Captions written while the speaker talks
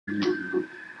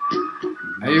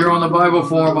Hey, you're on the Bible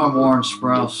Forum. I'm Warren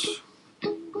Sprouse.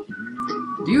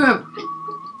 Do you have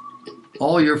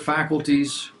all your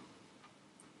faculties?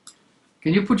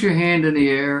 Can you put your hand in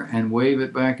the air and wave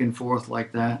it back and forth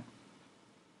like that?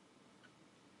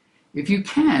 If you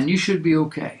can, you should be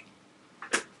okay.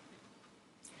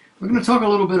 We're going to talk a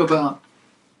little bit about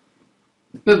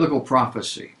biblical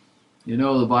prophecy. You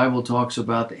know, the Bible talks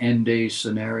about the end days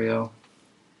scenario.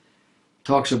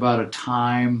 Talks about a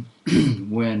time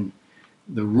when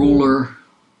the ruler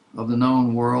of the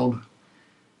known world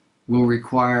will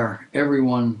require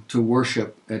everyone to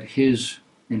worship in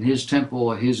his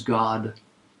temple, his God,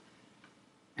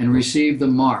 and receive the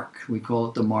mark. We call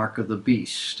it the mark of the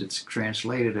beast. It's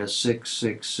translated as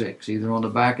 666, either on the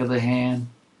back of the hand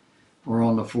or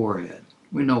on the forehead.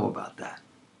 We know about that.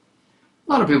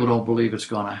 A lot of people don't believe it's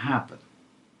going to happen.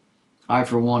 I,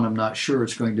 for one, am not sure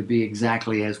it's going to be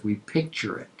exactly as we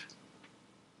picture it.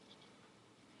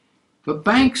 But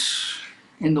banks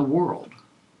in the world,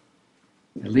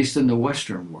 at least in the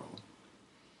Western world,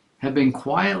 have been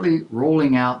quietly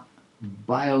rolling out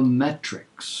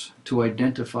biometrics to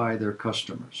identify their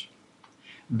customers,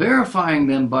 verifying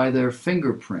them by their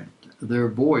fingerprint, their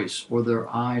voice, or their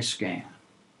eye scan.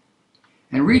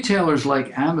 And retailers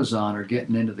like Amazon are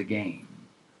getting into the game.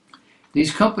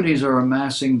 These companies are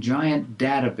amassing giant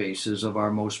databases of our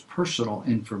most personal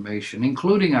information,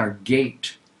 including our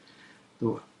gait.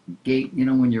 The gait, you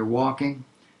know, when you're walking,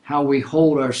 how we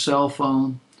hold our cell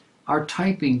phone, our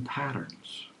typing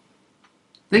patterns.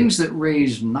 Things that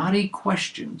raise knotty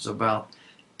questions about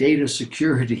data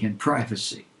security and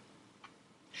privacy.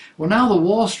 Well, now the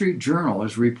Wall Street Journal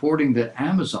is reporting that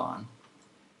Amazon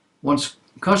wants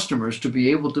customers to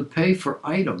be able to pay for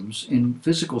items in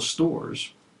physical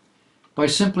stores by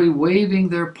simply waving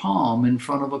their palm in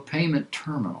front of a payment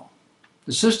terminal.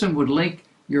 The system would link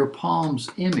your palm's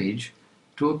image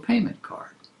to a payment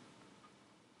card.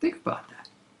 Think about that.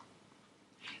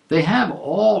 They have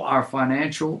all our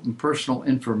financial and personal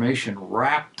information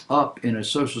wrapped up in a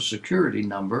social security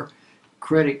number,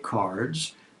 credit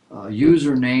cards,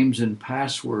 usernames and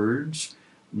passwords.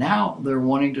 Now they're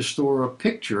wanting to store a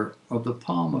picture of the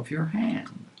palm of your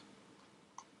hand.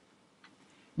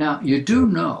 Now, you do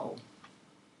know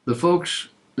the folks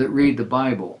that read the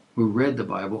Bible, who read the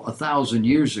Bible 1,000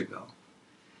 years ago,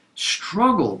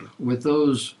 struggled with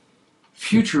those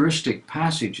futuristic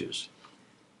passages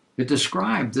that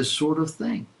describe this sort of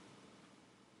thing.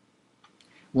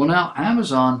 Well, now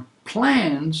Amazon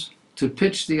plans to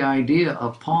pitch the idea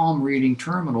of palm reading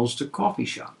terminals to coffee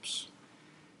shops,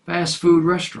 fast food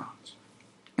restaurants,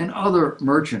 and other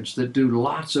merchants that do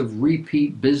lots of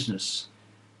repeat business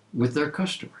with their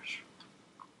customers.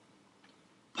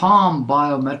 Palm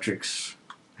biometrics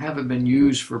haven't been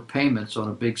used for payments on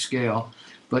a big scale,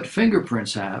 but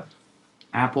fingerprints have.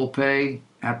 Apple Pay,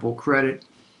 Apple Credit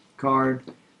Card,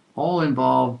 all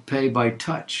involve pay by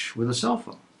touch with a cell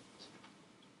phone.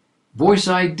 Voice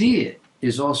ID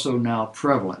is also now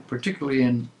prevalent, particularly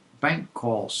in bank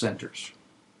call centers.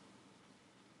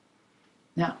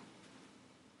 Now,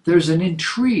 there's an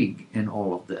intrigue in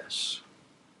all of this.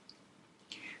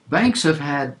 Banks have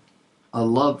had a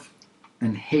love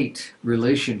and hate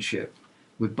relationship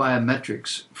with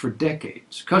biometrics for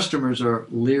decades. Customers are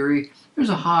leery.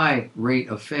 There's a high rate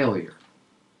of failure.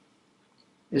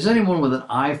 As anyone with an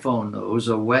iPhone knows,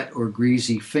 a wet or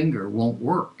greasy finger won't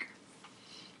work.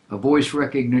 A voice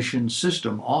recognition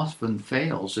system often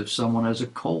fails if someone has a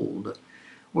cold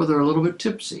or they're a little bit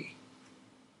tipsy.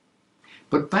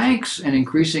 But banks and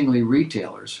increasingly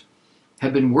retailers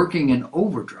have been working in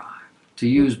overdrive to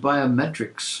use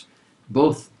biometrics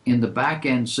both in the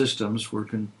back-end systems where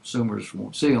consumers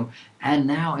won't see them, and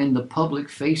now in the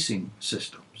public-facing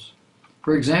systems.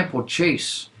 For example,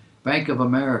 Chase, Bank of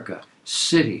America,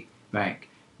 Citibank,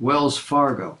 Wells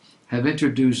Fargo have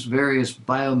introduced various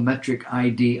biometric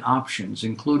ID options,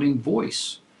 including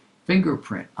voice,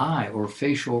 fingerprint, eye, or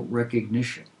facial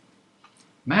recognition.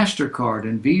 MasterCard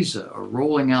and Visa are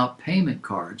rolling out payment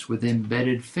cards with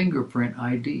embedded fingerprint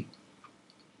ID.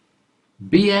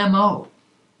 BMO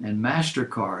and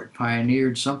MasterCard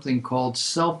pioneered something called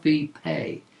Selfie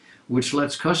Pay, which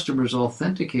lets customers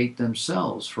authenticate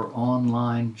themselves for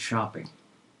online shopping.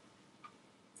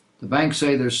 The banks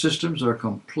say their systems are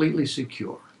completely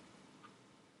secure,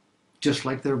 just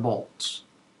like their vaults.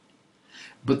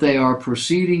 But they are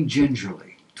proceeding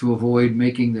gingerly to avoid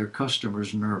making their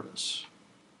customers nervous.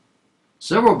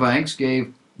 Several banks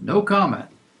gave no comment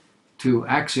to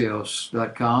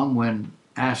Axios.com when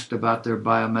asked about their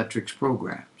biometrics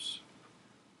programs.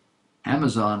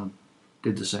 Amazon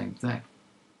did the same thing.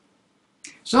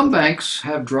 Some banks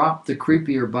have dropped the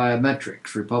creepier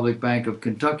biometrics. Republic Bank of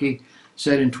Kentucky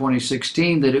said in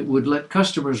 2016 that it would let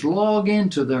customers log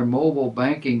into their mobile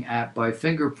banking app by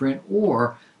fingerprint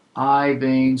or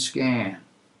iVein scan.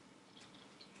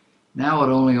 Now it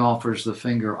only offers the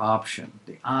finger option.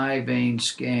 The iVein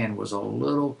scan was a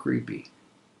little creepy.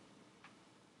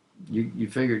 You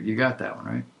figured you got that one,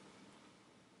 right?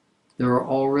 There are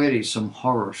already some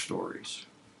horror stories.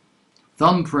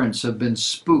 Thumbprints have been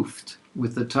spoofed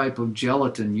with the type of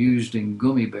gelatin used in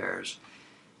gummy bears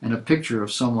and a picture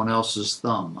of someone else's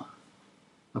thumb.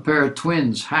 A pair of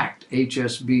twins hacked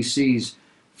HSBC's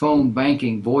phone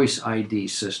banking voice ID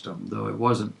system, though it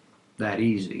wasn't that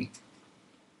easy.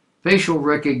 Facial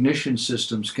recognition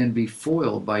systems can be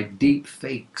foiled by deep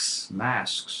fakes,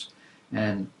 masks,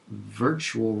 and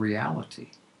virtual reality.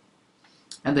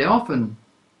 And they often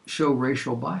show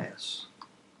racial bias.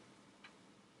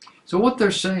 So what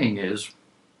they're saying is,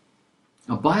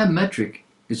 a biometric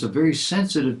is a very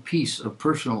sensitive piece of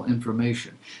personal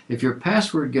information. If your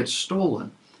password gets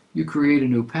stolen, you create a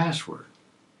new password.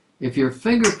 If your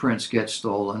fingerprints get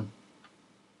stolen,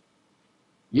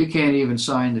 you can't even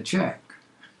sign the check.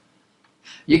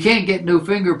 You can't get new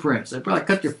fingerprints. They probably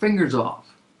cut your fingers off.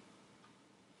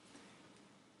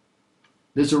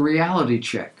 There's a reality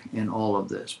check in all of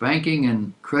this. Banking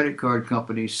and credit card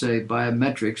companies say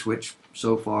biometrics, which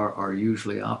so far are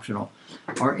usually optional,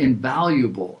 are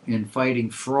invaluable in fighting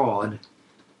fraud,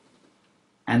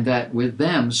 and that with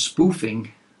them,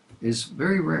 spoofing is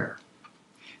very rare.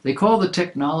 They call the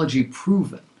technology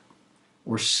proven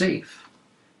or safe,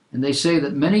 and they say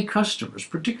that many customers,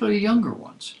 particularly younger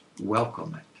ones,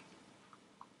 welcome it.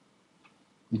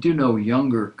 You do know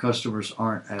younger customers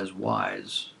aren't as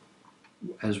wise,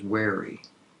 as wary,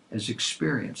 as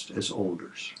experienced as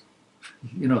olders.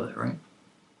 You know that, right?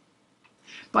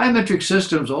 Biometric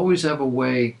systems always have a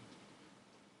way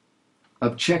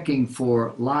of checking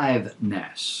for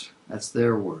liveness, that's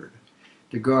their word,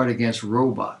 to guard against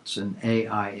robots and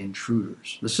AI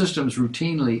intruders. The systems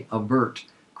routinely avert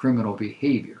criminal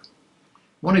behavior.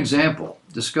 One example,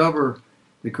 Discover,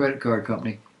 the credit card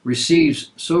company,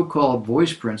 receives so-called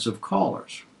voice prints of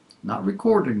callers, not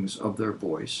recordings of their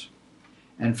voice,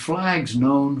 and flags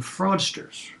known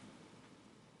fraudsters.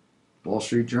 Wall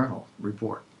Street Journal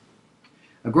report.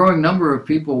 A growing number of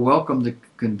people welcome the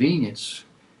convenience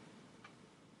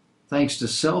thanks to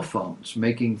cell phones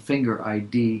making finger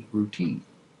ID routine.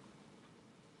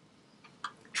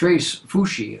 Trace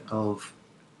Fushi of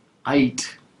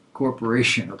IT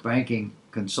Corporation, a banking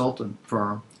consultant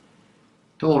firm,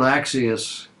 told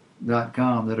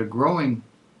Axios.com that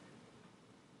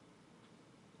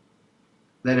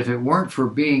that if it weren't for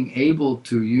being able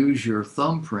to use your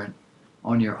thumbprint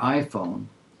on your iPhone,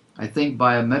 I think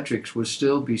biometrics would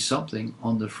still be something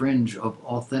on the fringe of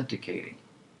authenticating.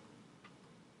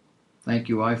 Thank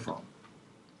you, iPhone.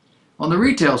 On the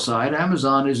retail side,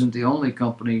 Amazon isn't the only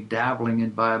company dabbling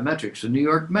in biometrics. The New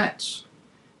York Mets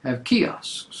have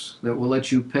kiosks that will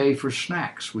let you pay for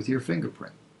snacks with your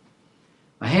fingerprint.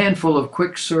 A handful of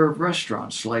quick-serve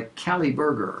restaurants like Cali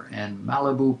Burger and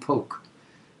Malibu Poke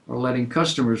are letting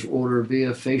customers order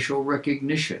via facial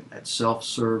recognition at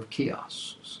self-serve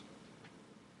kiosks.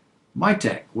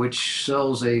 Mitek, which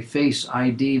sells a Face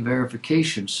ID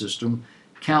verification system,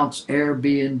 counts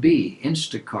Airbnb,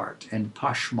 Instacart, and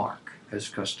Poshmark as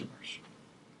customers.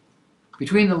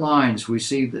 Between the lines, we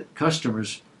see that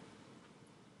customers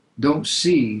don't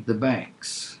see the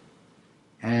banks,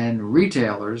 and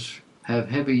retailers have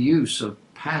heavy use of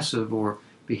passive or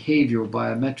behavioral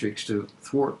biometrics to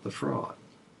thwart the fraud.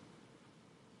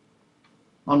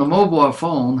 On the mobile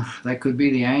phone, that could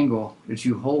be the angle that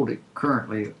you hold it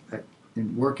currently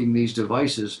in working these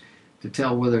devices to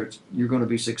tell whether you're going to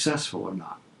be successful or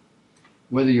not.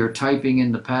 Whether you're typing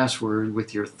in the password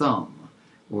with your thumb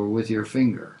or with your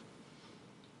finger.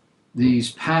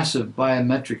 These passive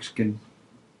biometrics can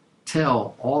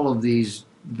tell all of these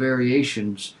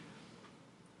variations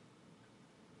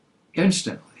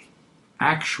instantly.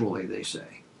 Actually, they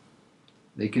say.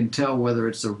 They can tell whether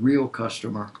it's a real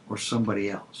customer or somebody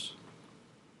else.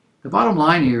 The bottom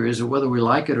line here is that whether we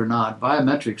like it or not,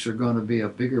 biometrics are going to be a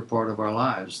bigger part of our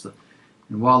lives.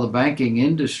 And while the banking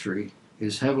industry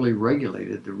is heavily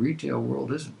regulated, the retail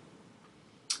world isn't.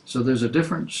 So there's a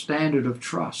different standard of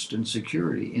trust and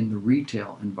security in the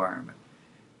retail environment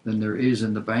than there is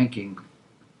in the banking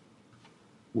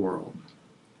world.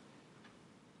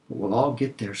 But we'll all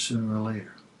get there sooner or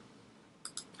later.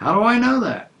 How do I know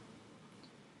that?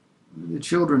 The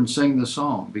children sing the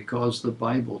song, because the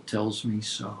Bible tells me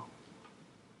so.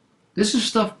 This is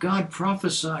stuff God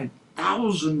prophesied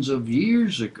thousands of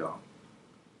years ago.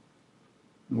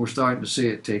 And we're starting to see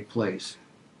it take place.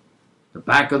 The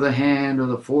back of the hand or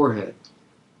the forehead.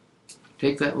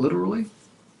 take that literally.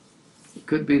 It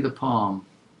could be the palm,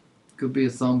 could be a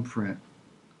thumbprint,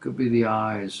 could be the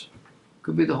eyes,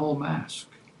 could be the whole mask.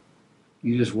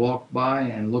 You just walk by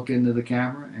and look into the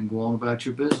camera and go on about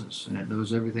your business, and it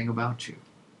knows everything about you.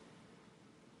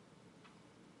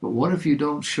 But what if you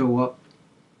don't show up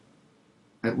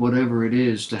at whatever it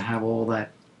is to have all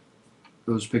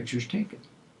those pictures taken?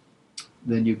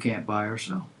 Then you can't buy or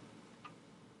sell.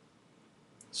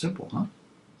 Simple, huh?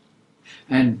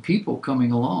 And people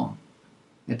coming along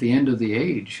at the end of the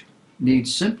age need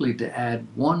simply to add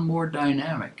one more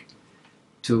dynamic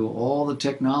to all the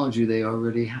technology they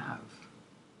already have.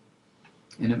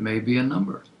 And it may be a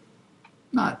number,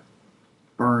 not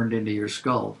burned into your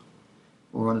skull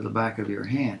or onto the back of your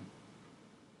hand,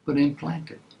 but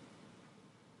implanted.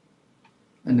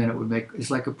 And then it would make,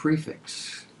 it's like a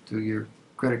prefix to your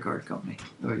credit card company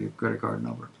or your credit card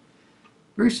number.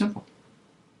 Very simple.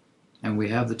 And we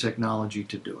have the technology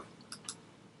to do it.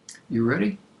 You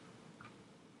ready?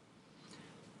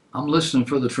 I'm listening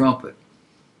for the trumpet.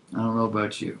 I don't know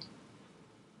about you.